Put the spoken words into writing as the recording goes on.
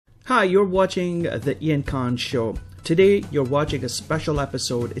Hi, you're watching The Ian Khan Show. Today, you're watching a special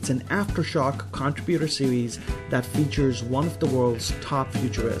episode. It's an Aftershock contributor series that features one of the world's top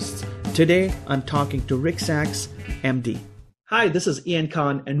futurists. Today, I'm talking to Rick Sachs, MD. Hi, this is Ian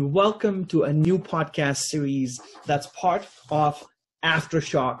Khan, and welcome to a new podcast series that's part of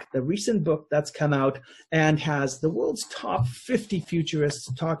Aftershock, the recent book that's come out and has the world's top 50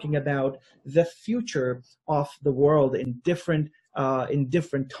 futurists talking about the future of the world in different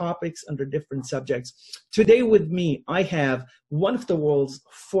topics under different subjects. Today with me, I have one of the world's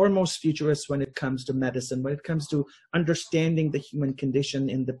foremost futurists when it comes to medicine, when it comes to understanding the human condition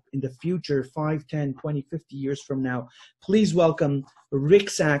in the future, 5, 10, 20, 50 years from now. Please welcome Rick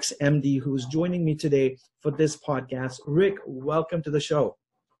Sachs, MD, who's joining me today for this podcast. Rick, welcome to the show.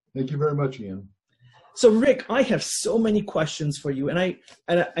 Thank you very much, Ian. So, Rick, I have so many questions for you, and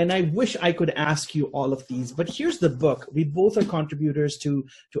I wish I could ask you all of these. But here's the book. We both are contributors to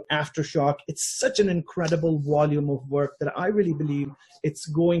Aftershock. It's such an incredible volume of work that I really believe it's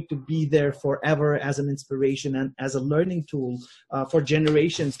going to be there forever as an inspiration and as a learning tool for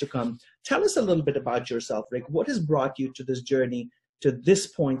generations to come. Tell us a little bit about yourself, Rick. What has brought you to this journey, to this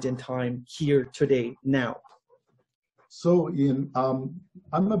point in time, here, today, now? So, Ian,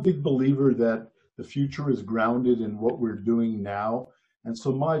 I'm a big believer that the future is grounded in what we're doing now. And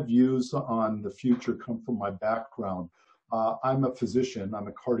so my views on the future come from my background. I'm a physician. I'm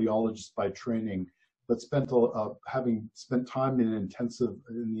a cardiologist by training, but having spent time in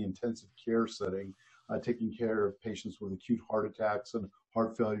the intensive care setting, taking care of patients with acute heart attacks and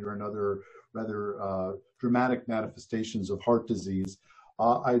heart failure and other rather dramatic manifestations of heart disease.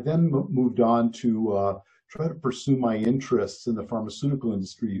 I then moved on to try to pursue my interests in the pharmaceutical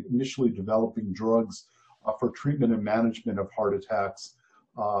industry, initially developing drugs for treatment and management of heart attacks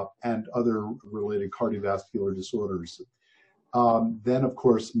and other related cardiovascular disorders. Then, of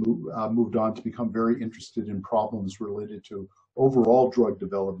course, moved on to become very interested in problems related to overall drug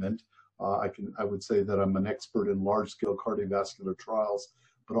development. I would say that I'm an expert in large-scale cardiovascular trials,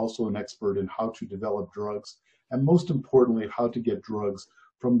 but also an expert in how to develop drugs, and most importantly, how to get drugs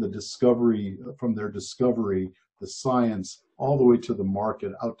from their discovery, the science, all the way to the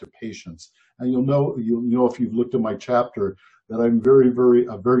market, out to patients. And you'll know if you've looked at my chapter that I'm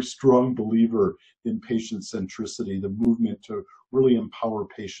a very strong believer in patient centricity, the movement to really empower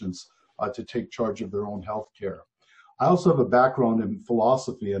patients to take charge of their own health care. I also have a background in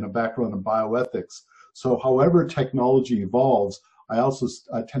philosophy and a background in bioethics. So however technology evolves, I also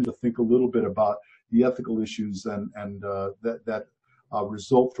tend to think a little bit about the ethical issues and that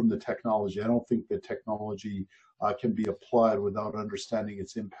result from the technology. I don't think that technology can be applied without understanding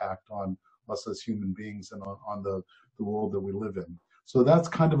its impact on us as human beings and on the world that we live in. So that's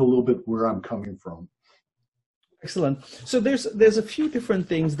kind of a little bit where I'm coming from. Excellent. So there's a few different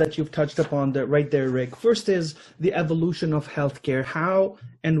things that you've touched upon right there, Rick. First is the evolution of healthcare. How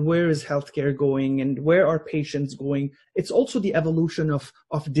and where is healthcare going, and where are patients going? It's also the evolution of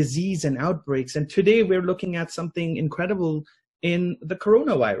disease and outbreaks. And today we're looking at something incredible in the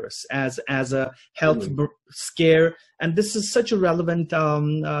coronavirus as a health scare. And this is such a relevant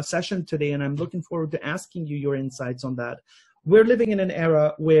session today, and I'm looking forward to asking you your insights on that. We're living in an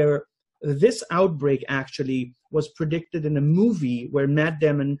era where this outbreak actually was predicted in a movie where Matt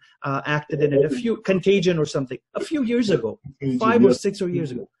Damon acted in it, Contagion or something, a few years ago, 5 or 6 years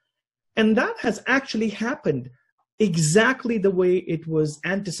ago. And that has actually happened exactly the way it was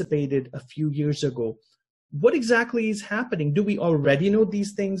anticipated a few years ago. What exactly is happening? Do we already know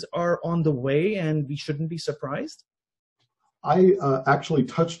these things are on the way and we shouldn't be surprised? I actually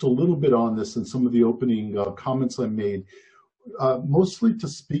touched a little bit on this in some of the opening comments I made, mostly to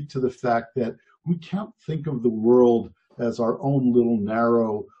speak to the fact that we can't think of the world as our own little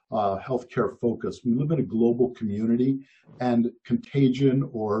narrow healthcare focus. We live in a global community, and contagion,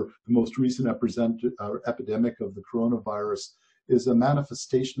 or the most recent epidemic of the coronavirus, is a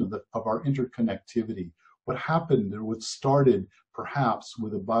manifestation of our interconnectivity. What happened, or what started perhaps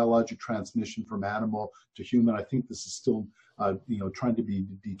with a biologic transmission from animal to human, I think this is still trying to be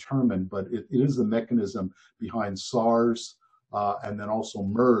determined, but it is the mechanism behind SARS and then also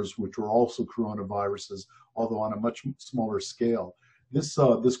MERS, which were also coronaviruses, although on a much smaller scale. This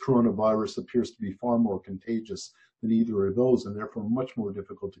coronavirus appears to be far more contagious than either of those, and therefore much more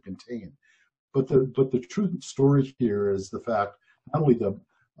difficult to contain. But the true story here is the fact not only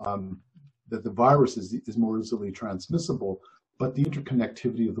that the virus is more easily transmissible, but the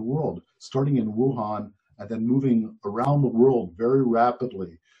interconnectivity of the world, starting in Wuhan and then moving around the world very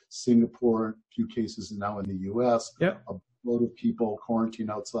rapidly. Singapore, a few cases now in the US, a load of people quarantined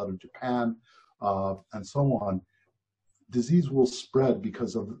outside of Japan, and so on. disease will spread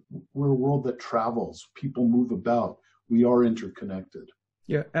because we're a world that travels. People move about. We are interconnected.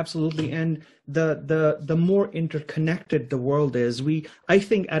 Yeah, absolutely. And the more interconnected the world is, I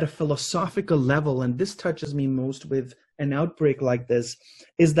think at a philosophical level, and this touches me most with an outbreak like this,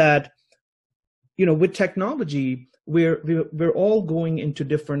 is that, with technology, we're all going into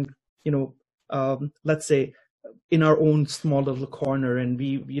different, let's say, in our own small little corner, and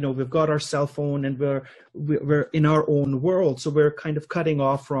we've got our cell phone, and we're in our own world, so we're kind of cutting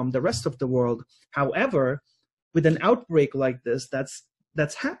off from the rest of the world. However, with an outbreak like this,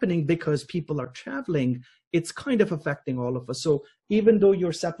 that's happening because people are traveling, it's kind of affecting all of us. So even though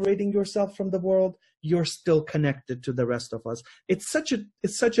you're separating yourself from the world, you're still connected to the rest of us. It's such a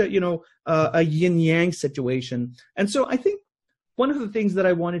a yin yang situation. And so I think one of the things that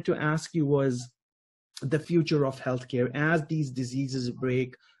I wanted to ask you was the future of healthcare as these diseases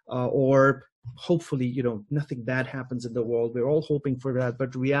break, or hopefully, nothing bad happens in the world. We're all hoping for that,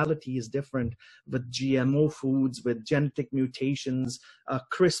 but reality is different with GMO foods, with genetic mutations,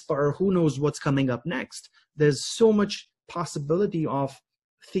 CRISPR, who knows what's coming up next. There's so much possibility of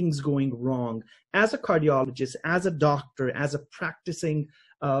things going wrong. As a cardiologist, as a doctor, as a practicing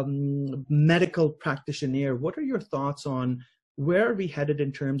medical practitioner, what are your thoughts on where are we headed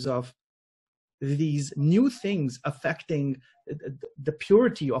in terms of these new things affecting the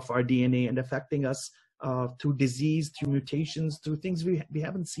purity of our DNA and affecting us through disease, through mutations, through things we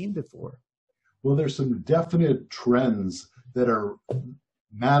haven't seen before? Well, there's some definite trends that are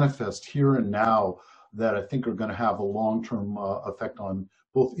manifest here and now that I think are going to have a long-term effect on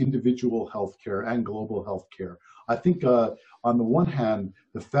both individual healthcare and global healthcare. I think on the one hand,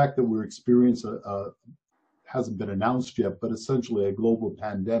 the fact that we're experiencing hasn't been announced yet, but essentially a global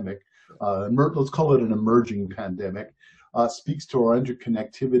pandemic, let's call it an emerging pandemic, speaks to our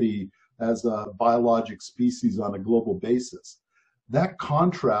interconnectivity as a biologic species on a global basis. That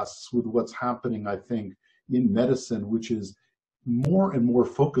contrasts with what's happening, I think, in medicine, which is more and more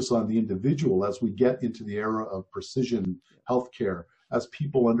focused on the individual as we get into the era of precision healthcare, as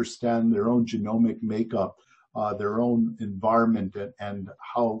people understand their own genomic makeup, their own environment, and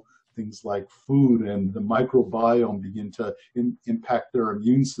how things like food and the microbiome begin to impact their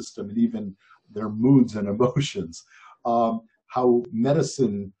immune system and even their moods and emotions. How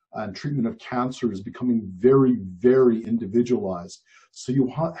medicine and treatment of cancer is becoming very, very individualized. So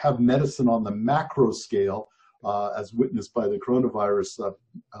you have medicine on the macro scale, as witnessed by the coronavirus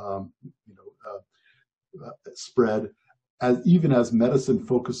spread, even as medicine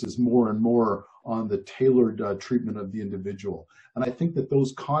focuses more and more on the tailored treatment of the individual. And I think that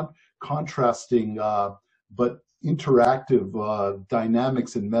those contrasting but interactive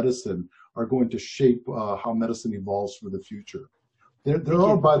dynamics in medicine are going to shape how medicine evolves for the future. There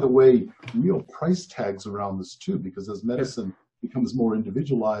are, by the way, real price tags around this too, because as medicine becomes more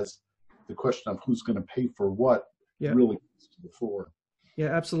individualized, the question of who's going to pay for what really comes to the fore. Yeah,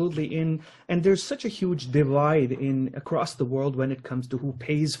 absolutely. And there's such a huge divide across the world when it comes to who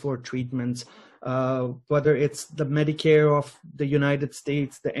pays for treatments, whether it's the Medicare of the United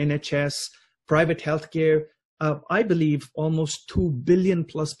States, the NHS, private healthcare. I believe almost 2 billion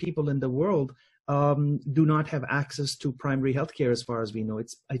plus people in the world do not have access to primary healthcare as far as we know.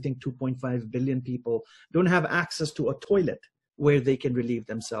 It's, I think, 2.5 billion people don't have access to a toilet where they can relieve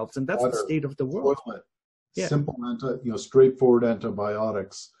themselves. And that's the state of the world. Toilet. Yeah. Simple, straightforward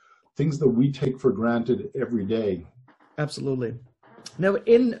antibiotics, things that we take for granted every day. Absolutely. Now,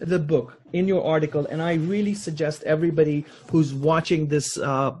 in the book, in your article, and I really suggest everybody who's watching this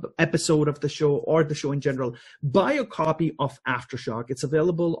episode of the show or the show in general, buy a copy of Aftershock. It's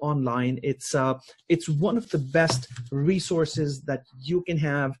available online. It's one of the best resources that you can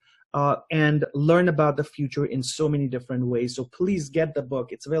have and learn about the future in so many different ways. So please get the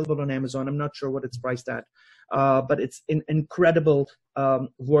book. It's available on Amazon. I'm not sure what it's priced at, but it's an incredible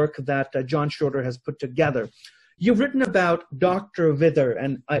work that John Schroeder has put together. You've written about Dr. Wither,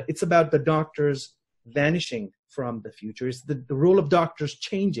 and it's about the doctors vanishing from the future. It's the role of doctors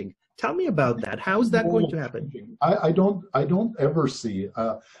changing. Tell me about that. How is that going to happen? I don't ever see,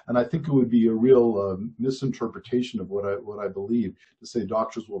 and I think it would be a real misinterpretation of what I believe to say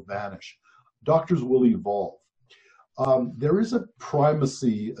doctors will vanish. Doctors will evolve. There is a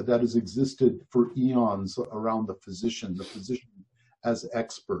primacy that has existed for eons around the physician as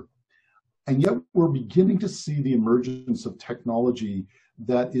expert. And yet we're beginning to see the emergence of technology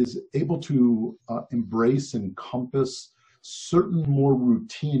that is able to embrace and encompass certain more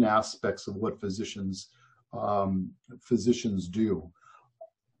routine aspects of what physicians do.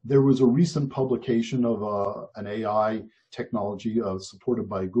 There was a recent publication of an AI technology supported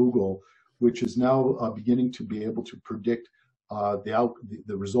by Google, which is now beginning to be able to predict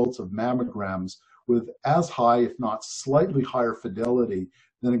the results of mammograms with as high, if not slightly higher fidelity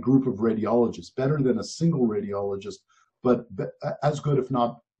than a group of radiologists, better than a single radiologist, but as good, if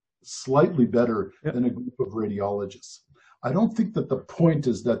not slightly better than a group of radiologists. I don't think that the point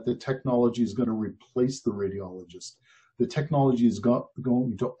is that the technology is going to replace the radiologist. The technology is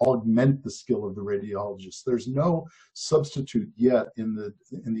going to augment the skill of the radiologist. There's no substitute yet in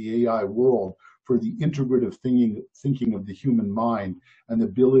the AI world for the integrative thinking of the human mind and the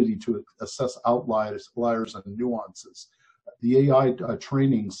ability to assess outliers and nuances. The AI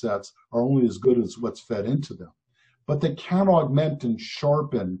training sets are only as good as what's fed into them, but they can augment and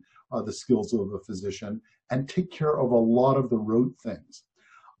sharpen the skills of a physician and take care of a lot of the rote things.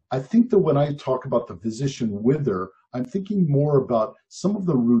 I think that when I talk about the physician wither, I'm thinking more about some of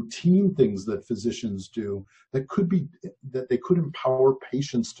the routine things that physicians do that they could empower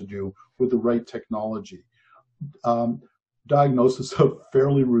patients to do with the right technology. Diagnosis of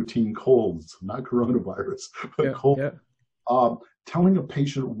fairly routine colds, not coronavirus, but cold. Telling a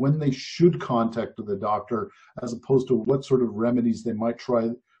patient when they should contact the doctor, as opposed to what sort of remedies they might try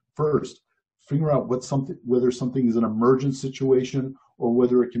first. Figure out whether something is an emergent situation or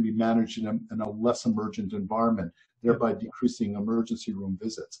whether it can be managed in a less emergent environment, thereby decreasing emergency room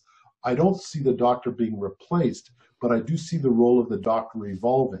visits. I don't see the doctor being replaced, but I do see the role of the doctor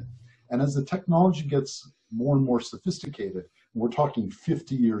evolving. And as the technology gets more and more sophisticated, and we're talking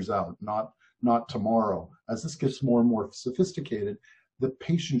 50 years out, not tomorrow, as this gets more and more sophisticated, the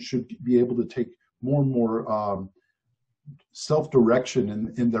patient should be able to take more and more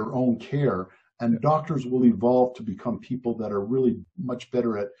self-direction in their own care, and doctors will evolve to become people that are really much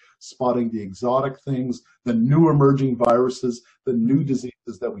better at spotting the exotic things, the new emerging viruses, the new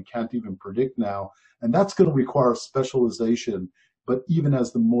diseases that we can't even predict now, and that's going to require specialization. But even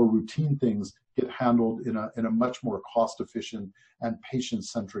as the more routine things get handled in a much more cost-efficient and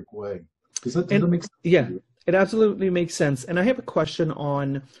patient-centric way. Does that make sense? Yeah, it absolutely makes sense. And I have a question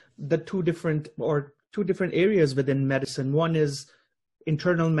on the two different areas within medicine. One is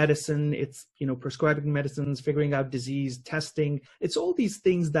internal medicine. It's, prescribing medicines, figuring out disease, testing. It's all these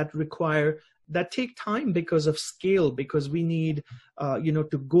things that take time because of scale, because we need,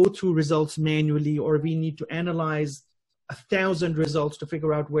 to go through results manually, or we need to analyze 1,000 results to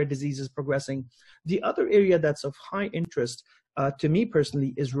figure out where disease is progressing. The other area that's of high interest to me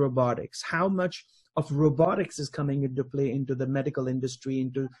personally is robotics. How much of robotics is coming into play into the medical industry,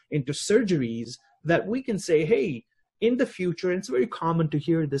 into surgeries, that we can say, hey, in the future, and it's very common to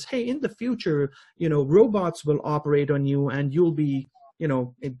hear this, hey, in the future, robots will operate on you and you'll be,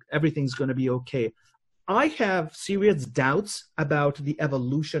 everything's going to be okay. I have serious doubts about the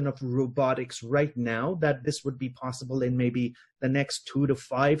evolution of robotics right now, that this would be possible in maybe the next 2 to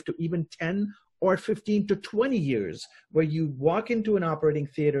 5 to even 10 or 15 to 20 years, where you walk into an operating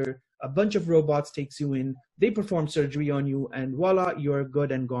theater, a bunch of robots takes you in, they perform surgery on you, and voila, you're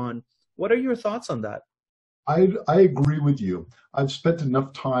good and gone. What are your thoughts on that? I agree with you. I've spent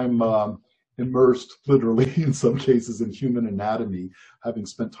enough time immersed, literally in some cases, in human anatomy, having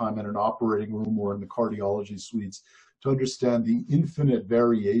spent time in an operating room or in the cardiology suites, to understand the infinite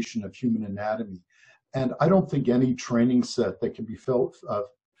variation of human anatomy. And I don't think any training set that can be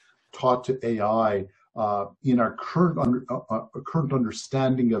taught to AI in our current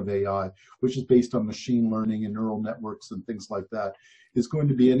understanding of AI, which is based on machine learning and neural networks and things like that, is going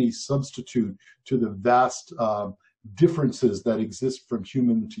to be any substitute to the vast differences that exist from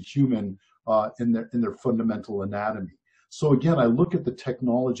human to human in their fundamental anatomy. So again, I look at the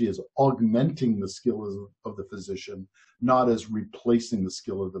technology as augmenting the skill of the physician, not as replacing the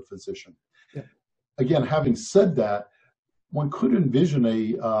skill of the physician. Yeah. Again, having said that, one could envision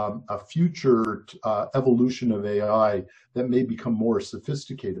a future evolution of AI that may become more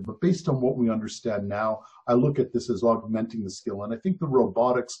sophisticated. But based on what we understand now, I look at this as augmenting the skill. And I think the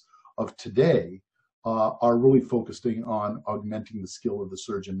robotics of today are really focusing on augmenting the skill of the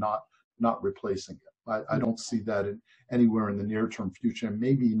surgeon, not replacing it. I don't see that anywhere in the near-term future, and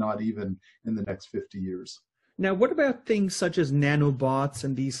maybe not even in the next 50 years. Now, what about things such as nanobots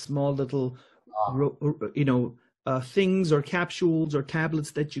and these small little, things or capsules or tablets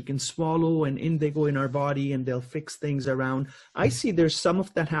that you can swallow, and in they go in our body and they'll fix things around? I see there's some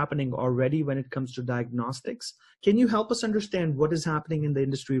of that happening already when it comes to diagnostics. Can you help us understand what is happening in the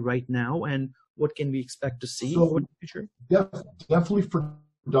industry right now and what can we expect to see in the future? Definitely for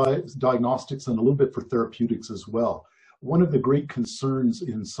diagnostics and a little bit for therapeutics as well. One of the great concerns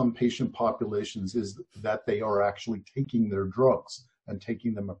in some patient populations is that they are actually taking their drugs and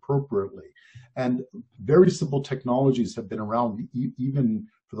taking them appropriately. And very simple technologies have been around even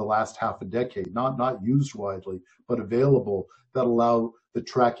for the last half a decade, not used widely, but available, that allow the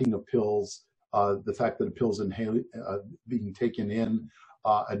tracking of pills, the fact that a pill's being taken in,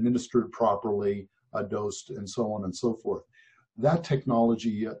 administered properly, dosed, and so on and so forth. That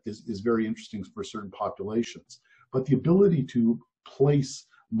technology is very interesting for certain populations, but the ability to place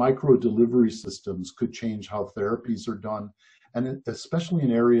micro delivery systems could change how therapies are done, and especially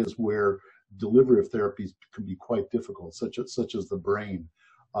in areas where delivery of therapies can be quite difficult, such as the brain,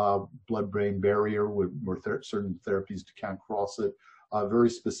 blood-brain barrier, where certain therapies can't cross it, very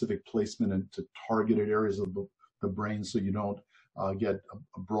specific placement into targeted areas of the brain so you don't get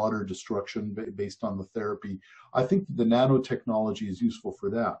a broader destruction based on the therapy. I think the nanotechnology is useful for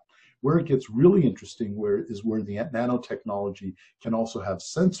that. Where it gets really interesting is where the nanotechnology can also have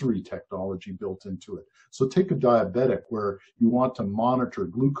sensory technology built into it. So take a diabetic where you want to monitor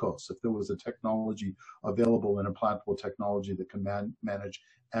glucose. If there was a technology available, an implantable technology that can manage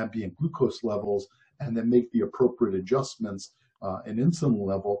ambient glucose levels and then make the appropriate adjustments in insulin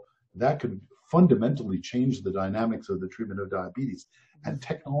level, that could fundamentally change the dynamics of the treatment of diabetes. And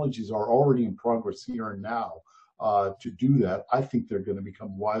technologies are already in progress here and now to do that. I think they're going to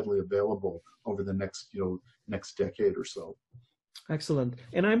become widely available over the next decade or so. Excellent.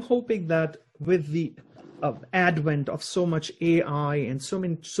 And I'm hoping that with the advent of so much AI and so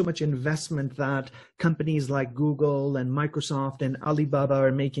much investment that companies like Google and Microsoft and Alibaba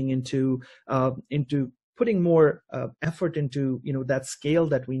are making into putting more effort into that scale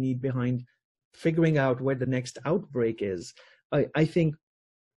that we need behind figuring out where the next outbreak is, I think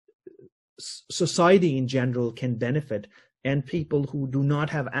society in general can benefit, and people who do not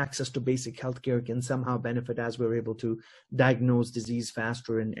have access to basic healthcare can somehow benefit as we're able to diagnose disease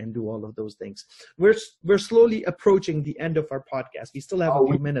faster and do all of those things. We're slowly approaching the end of our podcast. We still have a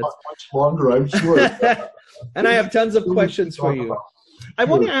few minutes. Much longer, I'm sure. And I have tons of questions for you. I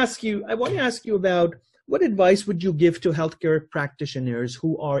want to ask you about what advice would you give to healthcare practitioners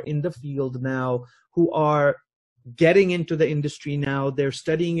who are in the field now, who are getting into the industry now, they're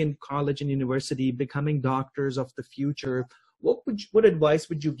studying in college and university, becoming doctors of the future? What advice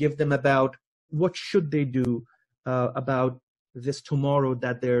would you give them about what should they do about this tomorrow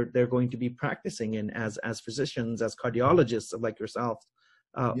that they're going to be practicing in as physicians, as cardiologists like yourself?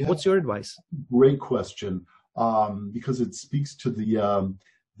 What's your advice? Great question, because it speaks to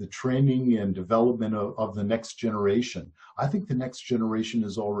the training and development of the next generation. I think the next generation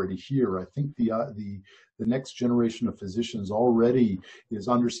is already here. I think the next generation of physicians already is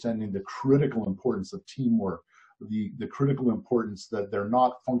understanding the critical importance of teamwork, the critical importance that they're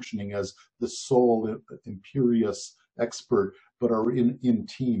not functioning as the sole imperious expert, but are in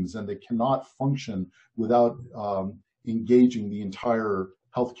teams, and they cannot function without engaging the entire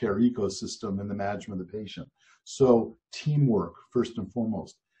healthcare ecosystem in the management of the patient. So teamwork, first and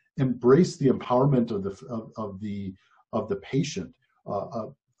foremost. Embrace the empowerment of the patient.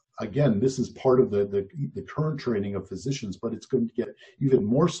 Again, this is part of the current training of physicians, but it's going to get even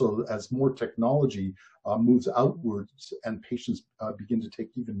more so as more technology moves outwards and patients begin to take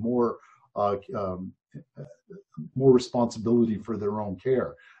even more responsibility for their own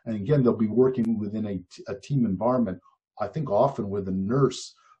care. And again, they'll be working within a team environment, I think often with a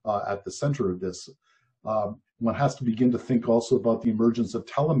nurse at the center of this. One has to begin to think also about the emergence of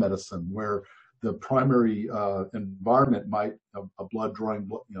telemedicine, where the primary environment might, a blood drawing,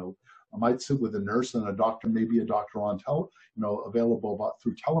 might sit with a nurse, and a doctor, maybe a doctor on available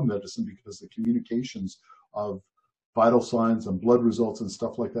through telemedicine, because the communications of vital signs and blood results and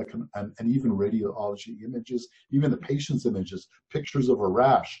stuff like that and even radiology images, even the patient's images, pictures of a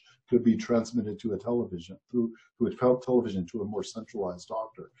rash could be transmitted to a television, through a television to a more centralized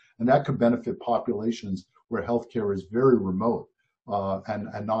doctor. And that could benefit populations where healthcare is very remote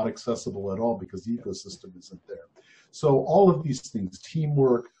and not accessible at all because the ecosystem isn't there. So all of these things,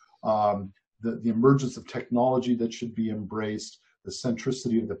 teamwork, the emergence of technology that should be embraced, the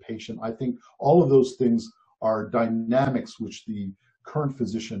centricity of the patient, I think all of those things are dynamics which the current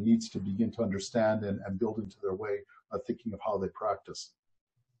physician needs to begin to understand and build into their way of thinking of how they practice.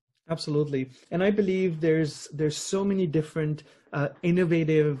 Absolutely. And I believe there's so many different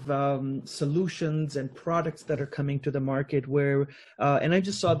innovative solutions and products that are coming to the market where, and I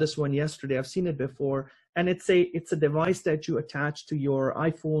just saw this one yesterday, I've seen it before, and it's a device that you attach to your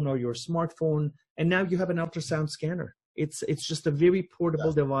iPhone or your smartphone, and now you have an ultrasound scanner. It's just a very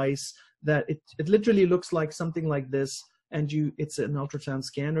portable device that it literally looks like something like this, and it's an ultrasound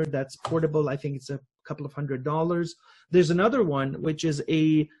scanner that's portable. I think it's a couple of $100s. There's another one which is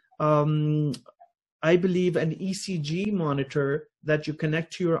a I believe an ECG monitor that you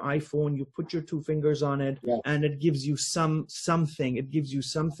connect to your iPhone, you put your 2 fingers on it, Yes. and it gives you something. It gives you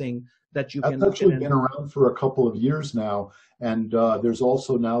something that you That's can. actually been around for a couple of years now, and there's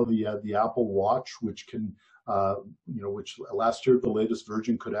also now the Apple Watch, which can, which last year the latest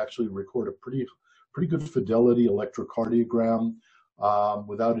version could actually record a pretty good fidelity electrocardiogram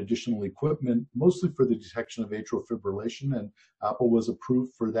without additional equipment, mostly for the detection of atrial fibrillation, and Apple was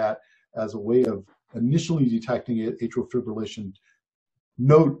approved for that as a way of initially detecting atrial fibrillation.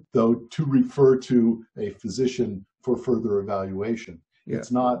 Note, though, to refer to a physician for further evaluation. Yeah.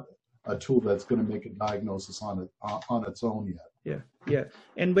 It's not a tool that's going to make a diagnosis on its own yet. Yeah.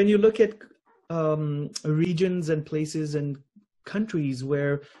 And when you look at regions and places and countries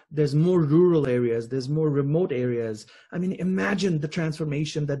where there's more rural areas, there's more remote areas, I mean, imagine the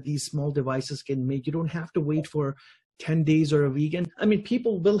transformation that these small devices can make. You don't have to wait for 10 days or a week. And I mean,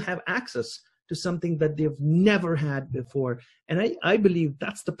 people will have access to something that they've never had before. And I believe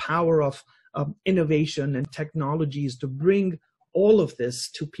that's the power of innovation and technologies, to bring all of this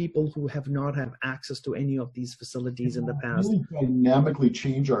to people who have not had access to any of these facilities in the past. Really dynamically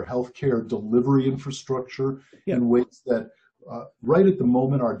change our healthcare delivery infrastructure in ways that right at the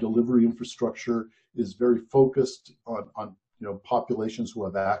moment our delivery infrastructure is very focused on populations who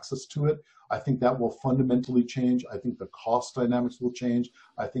have access to it. I think that will fundamentally change. I think the cost dynamics will change.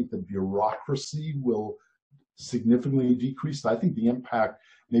 I think the bureaucracy will significantly decrease. I think the impact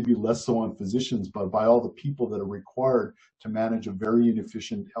may be less so on physicians, but by all the people that are required to manage a very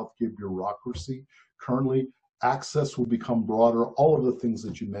inefficient healthcare bureaucracy. Currently, access will become broader. All of the things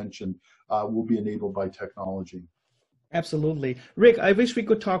that you mentioned will be enabled by technology. Absolutely. Rick, I wish we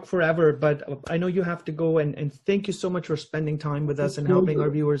could talk forever, but I know you have to go, and thank you so much for spending time with us and helping our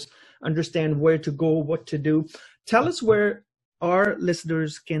viewers understand where to go, what to do. Tell us where our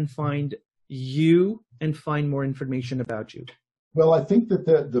listeners can find you and find more information about you. Well, I think that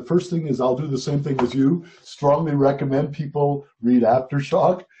the first thing is I'll do the same thing as you. Strongly recommend people read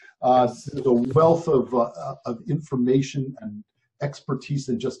Aftershock. There's a wealth of information and expertise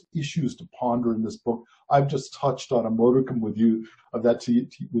and just issues to ponder in this book. I've just touched on a modicum with you of that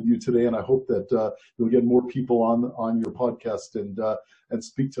with you today, and I hope that you'll get more people on your podcast and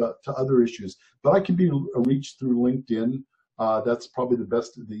speak to other issues. But I can be reached through LinkedIn. That's probably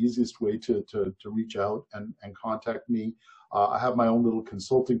the easiest way to reach out and contact me. I have my own little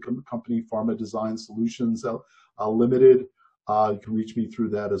consulting company, Pharma Design Solutions Limited. You can reach me through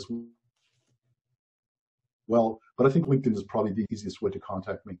that as well. But I think LinkedIn is probably the easiest way to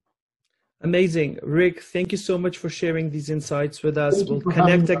contact me. Amazing. Rick, thank you so much for sharing these insights with us. We'll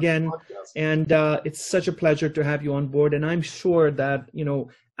connect again. And it's such a pleasure to have you on board. And I'm sure that,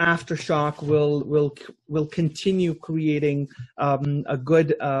 Aftershock will continue creating a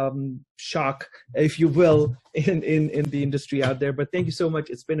good shock, if you will, in the industry out there. But thank you so much.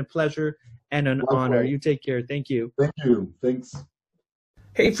 It's been a pleasure and an honor. You take care. Thank you. Thank you. Thanks.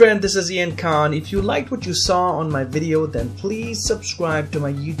 Hey friend, this is Ian Khan. If you liked what you saw on my video, then please subscribe to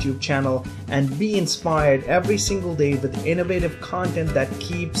my YouTube channel and be inspired every single day with innovative content that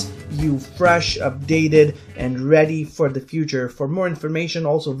keeps you fresh, updated, and ready for the future. For more information,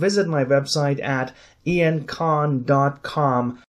 also visit my website at iankhan.com.